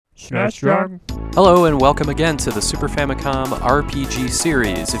SNESdrunk. Hello and welcome again to the Super Famicom RPG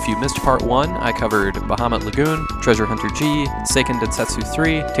series. If you missed part 1, I covered Bahamut Lagoon, Treasure Hunter G, Seiken Densetsu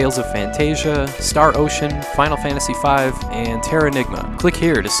 3, Tales of Fantasia, Star Ocean, Final Fantasy V, and Terranigma. Click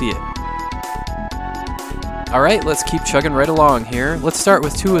here to see it. Alright, let's keep chugging right along here. Let's start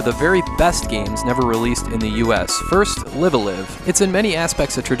with two of the very best games never released in the US. First, Live-A-Live. It's in many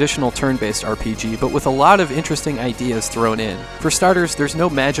aspects a traditional turn-based RPG, but with a lot of interesting ideas thrown in. For starters, there's no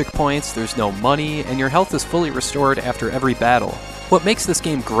magic points, there's no money, and your health is fully restored after every battle. What makes this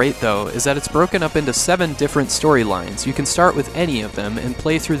game great, though, is that it's broken up into 7 different storylines. You can start with any of them and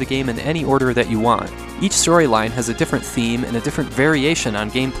play through the game in any order that you want. Each storyline has a different theme and a different variation on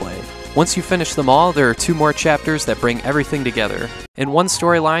gameplay. Once you finish them all, there are 2 more chapters that bring everything together. In one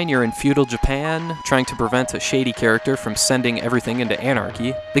storyline, you're in feudal Japan, trying to prevent a shady character from sending everything into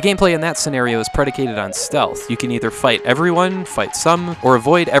anarchy. The gameplay in that scenario is predicated on stealth. You can either fight everyone, fight some, or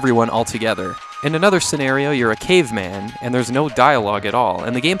avoid everyone altogether. In another scenario, you're a caveman, and there's no dialogue at all,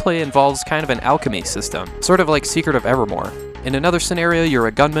 and the gameplay involves kind of an alchemy system, sort of like Secret of Evermore. In another scenario, you're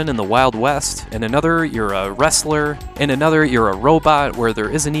a gunman in the Wild West. In another, you're a wrestler. In another, you're a robot where there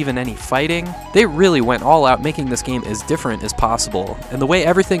isn't even any fighting. They really went all out making this game as different as possible, and the way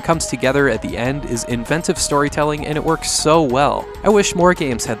everything comes together at the end is inventive storytelling, and it works so well. I wish more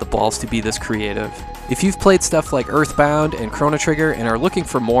games had the balls to be this creative. If you've played stuff like Earthbound and Chrono Trigger and are looking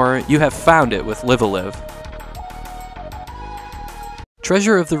for more, you have found it with Live-A-Live.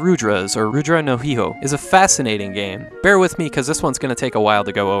 Treasure of the Rudras, or Rudra no Hihou, is a fascinating game. Bear with me because this one's going to take a while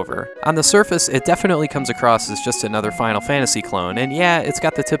to go over. On the surface, it definitely comes across as just another Final Fantasy clone, and yeah, it's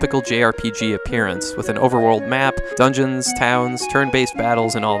got the typical JRPG appearance, with an overworld map, dungeons, towns, turn-based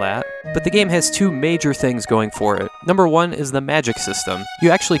battles, and all that. But the game has 2 major things going for it. Number 1 is the magic system.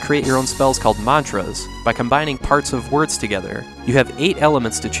 You actually create your own spells called mantras, by combining parts of words together. You have 8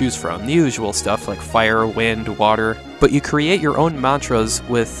 elements to choose from, the usual stuff like fire, wind, water, but you create your own mantras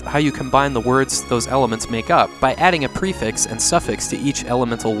with how you combine the words those elements make up by adding a prefix and suffix to each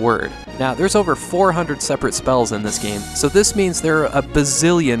elemental word. Now, there's over 400 separate spells in this game, so this means there are a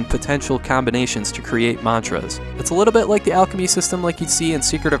bazillion potential combinations to create mantras. It's a little bit like the alchemy system like you'd see in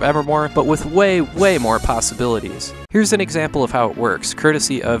Secret of Evermore, but with way more possibilities. Here's an example of how it works,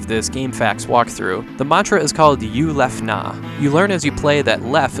 courtesy of this GameFAQs walkthrough. The mantra is called Yu Lef Na. You learn as you play that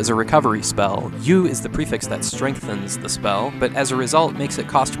Lef is a recovery spell, Yu is the prefix that strengthens the spell, but as a result makes it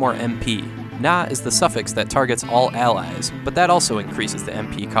cost more MP. Na is the suffix that targets all allies, but that also increases the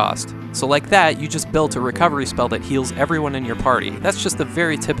MP cost. So like that, you just built a recovery spell that heals everyone in your party. That's just the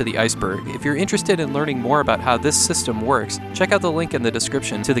very tip of the iceberg. If you're interested in learning more about how this system works, check out the link in the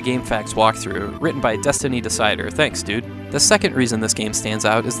description to the GameFAQs walkthrough, written by Destiny Decider. Thanks, dude. The second reason this game stands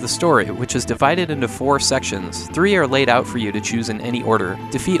out is the story, which is divided into 4 sections. 3 are laid out for you to choose in any order.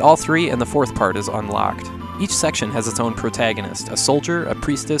 Defeat all 3 and the 4th part is unlocked. Each section has its own protagonist, a soldier, a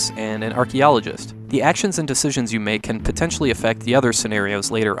priestess, and an archaeologist. The actions and decisions you make can potentially affect the other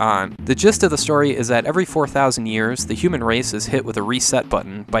scenarios later on. The gist of the story is that every 4,000 years, the human race is hit with a reset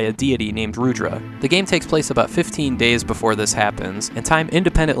button by a deity named Rudra. The game takes place about 15 days before this happens, and time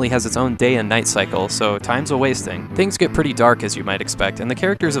independently has its own day and night cycle, so time's a-wasting. Things get pretty dark as you might expect, and the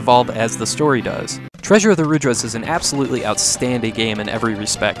characters evolve as the story does. Treasure of the Rudras is an absolutely outstanding game in every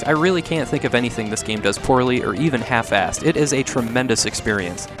respect. I really can't think of anything this game does poorly or even half-assed. It is a tremendous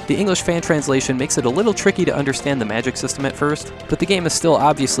experience. The English fan translation makes it a little tricky to understand the magic system at first, but the game is still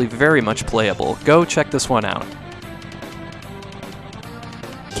obviously very much playable. Go check this one out.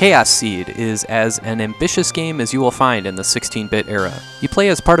 Chaos Seed is as an ambitious game as you will find in the 16-bit era. You play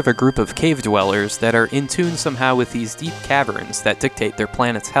as part of a group of cave dwellers that are in tune somehow with these deep caverns that dictate their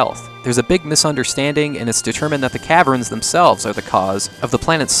planet's health. There's a big misunderstanding, and it's determined that the caverns themselves are the cause of the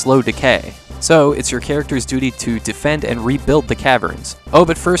planet's slow decay. So, it's your character's duty to defend and rebuild the caverns. Oh,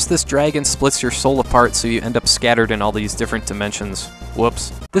 but first this dragon splits your soul apart so you end up scattered in all these different dimensions.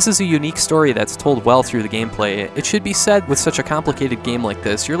 Whoops. This is a unique story that's told well through the gameplay. It should be said, with such a complicated game like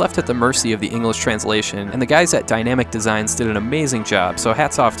this, you're left at the mercy of the English translation, and the guys at Dynamic Designs did an amazing job, so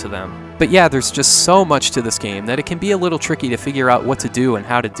hats off to them. But yeah, there's just so much to this game that it can be a little tricky to figure out what to do and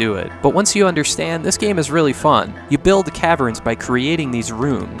how to do it. But once you understand, this game is really fun. You build caverns by creating these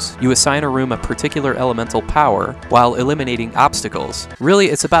rooms. You assign a room a particular elemental power, while eliminating obstacles. Really,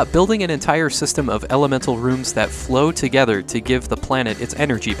 it's about building an entire system of elemental rooms that flow together to give the planet its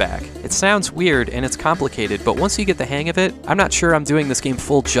energy back. It sounds weird and it's complicated, but once you get the hang of it, I'm not sure I'm doing this game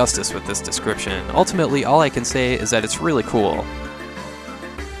full justice with this description. Ultimately, all I can say is that it's really cool.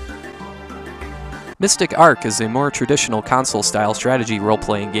 Mystic Arc is a more traditional console-style strategy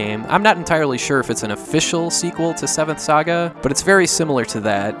role-playing game. I'm not entirely sure if it's an official sequel to 7th Saga, but it's very similar to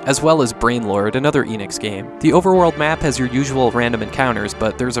that, as well as Brainlord, another Enix game. The overworld map has your usual random encounters,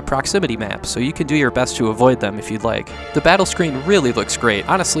 but there's a proximity map, so you can do your best to avoid them if you'd like. The battle screen really looks great.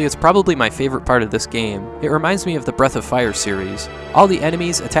 Honestly, it's probably my favorite part of this game. It reminds me of the Breath of Fire series. All the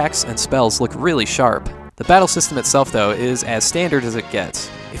enemies, attacks, and spells look really sharp. The battle system itself, though, is as standard as it gets.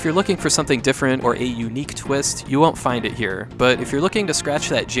 If you're looking for something different or a unique twist, you won't find it here, but if you're looking to scratch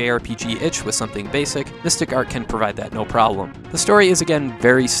that JRPG itch with something basic, Mystic Arc can provide that no problem. The story is again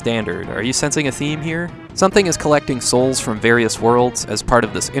very standard. Are you sensing a theme here? Something is collecting souls from various worlds as part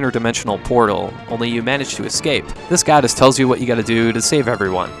of this interdimensional portal, only you manage to escape. This goddess tells you what you gotta do to save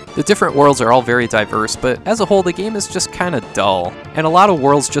everyone. The different worlds are all very diverse, but as a whole the game is just kinda dull, and a lot of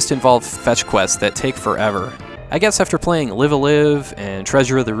worlds just involve fetch quests that take forever. I guess after playing Live a Live and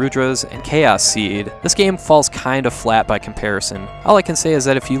Treasure of the Rudras and Chaos Seed, this game falls kind of flat by comparison. All I can say is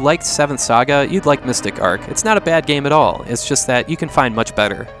that if you liked 7th Saga, you'd like Mystic Arc. It's not a bad game at all, it's just that you can find much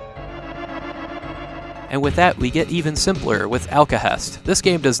better. And with that, we get even simpler with Alcahest. This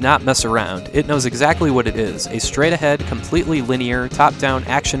game does not mess around. It knows exactly what it is, a straight-ahead, completely linear, top-down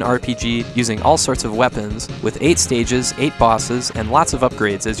action RPG using all sorts of weapons, with 8 stages, 8 bosses, and lots of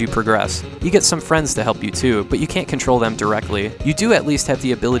upgrades as you progress. You get some friends to help you too, but you can't control them directly. You do at least have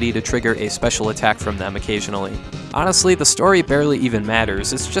the ability to trigger a special attack from them occasionally. Honestly, the story barely even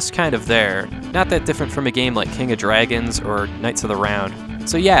matters, it's just kind of there. Not that different from a game like King of Dragons or Knights of the Round.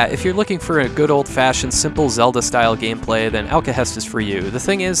 So yeah, if you're looking for a good old-fashioned simple Zelda-style gameplay, then Alcahest is for you. The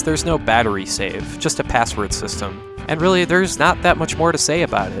thing is, there's no battery save, just a password system. And really, there's not that much more to say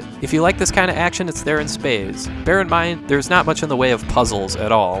about it. If you like this kind of action, it's there in spades. Bear in mind, there's not much in the way of puzzles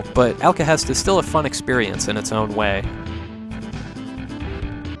at all, but Alcahest is still a fun experience in its own way.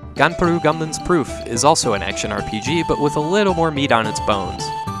 Ganpuru Gunman's Proof is also an action RPG, but with a little more meat on its bones.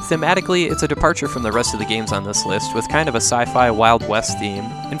 Thematically, it's a departure from the rest of the games on this list, with kind of a sci-fi Wild West theme.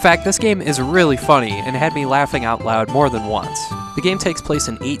 In fact, this game is really funny, and had me laughing out loud more than once. The game takes place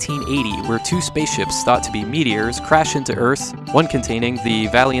in 1880, where 2 spaceships thought to be meteors crash into Earth, one containing the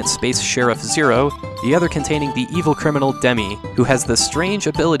valiant space sheriff Zero, the other containing the evil criminal Demi, who has the strange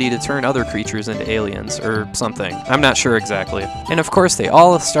ability to turn other creatures into aliens, or something. I'm not sure exactly. And of course, they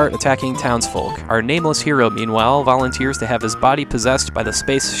all start attacking townsfolk. Our nameless hero, meanwhile, volunteers to have his body possessed by the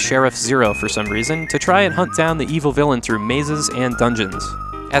space sheriff Zero for some reason, to try and hunt down the evil villain through mazes and dungeons.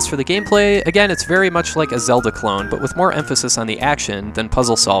 As for the gameplay, again, it's very much like a Zelda clone, but with more emphasis on the action than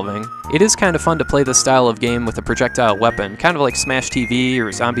puzzle solving. It is kind of fun to play this style of game with a projectile weapon, kind of like Smash TV or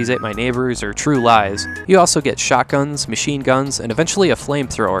Zombies Ate My Neighbors or True Lies. You also get shotguns, machine guns, and eventually a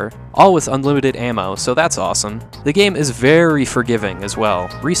flamethrower, all with unlimited ammo, so that's awesome. The game is very forgiving as well,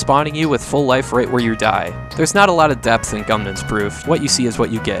 respawning you with full life right where you die. There's not a lot of depth in Gunman's Proof. What you see is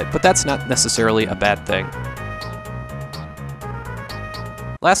what you get, but that's not necessarily a bad thing.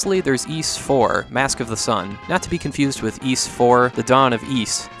 Lastly, there's Ys 4, Mask of the Sun, not to be confused with Ys 4, The Dawn of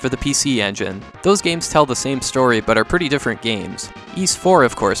Ys, for the PC engine. Those games tell the same story, but are pretty different games. Ys 4,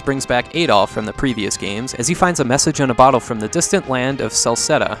 of course, brings back Adolf from the previous games, as he finds a message in a bottle from the distant land of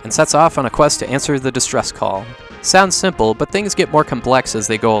Celceta, and sets off on a quest to answer the distress call. Sounds simple, but things get more complex as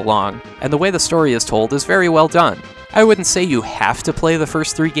they go along, and the way the story is told is very well done. I wouldn't say you have to play the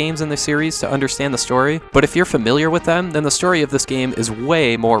first 3 games in the series to understand the story, but if you're familiar with them, then the story of this game is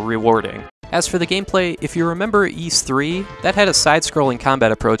way more rewarding. As for the gameplay, if you remember Ys 3, that had a side-scrolling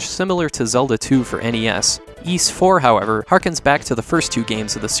combat approach similar to Zelda 2 for NES. Ys 4, however, harkens back to the first 2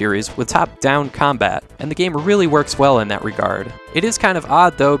 games of the series with top-down combat, and the game really works well in that regard. It is kind of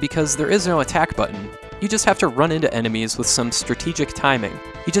odd though because there is no attack button. You just have to run into enemies with some strategic timing.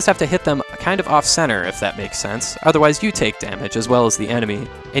 You just have to hit them kind of off-center, if that makes sense, otherwise you take damage as well as the enemy.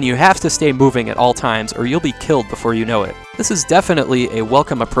 And you have to stay moving at all times or you'll be killed before you know it. This is definitely a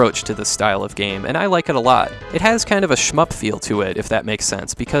welcome approach to this style of game, and I like it a lot. It has kind of a shmup feel to it, if that makes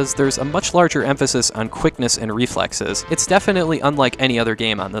sense, because there's a much larger emphasis on quickness and reflexes. It's definitely unlike any other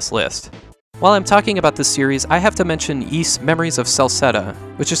game on this list. While I'm talking about this series, I have to mention Ys Memories of Celceta,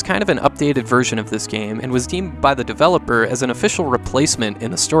 which is kind of an updated version of this game and was deemed by the developer as an official replacement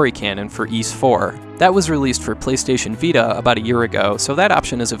in the story canon for Ys 4. That was released for PlayStation Vita about a year ago, so that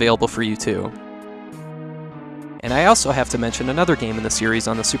option is available for you too. And I also have to mention another game in the series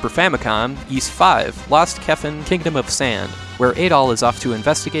on the Super Famicom, Ys 5, Lost Kefin Kingdom of Sand, where Adol is off to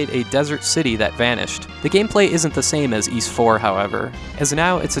investigate a desert city that vanished. The gameplay isn't the same as Ys 4, however, as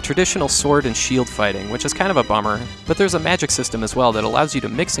now it's a traditional sword and shield fighting, which is kind of a bummer, but there's a magic system as well that allows you to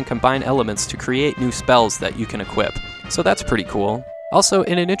mix and combine elements to create new spells that you can equip, so that's pretty cool. Also,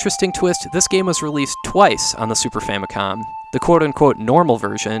 in an interesting twist, this game was released twice on the Super Famicom. The quote-unquote normal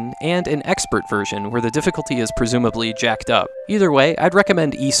version, and an expert version where the difficulty is presumably jacked up. Either way, I'd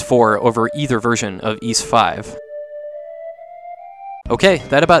recommend Ys 4 over either version of Ys 5. Okay,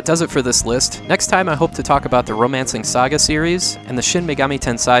 that about does it for this list. Next time I hope to talk about the Romancing Saga series and the Shin Megami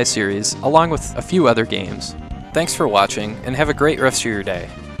Tensei series, along with a few other games. Thanks for watching, and have a great rest of your day.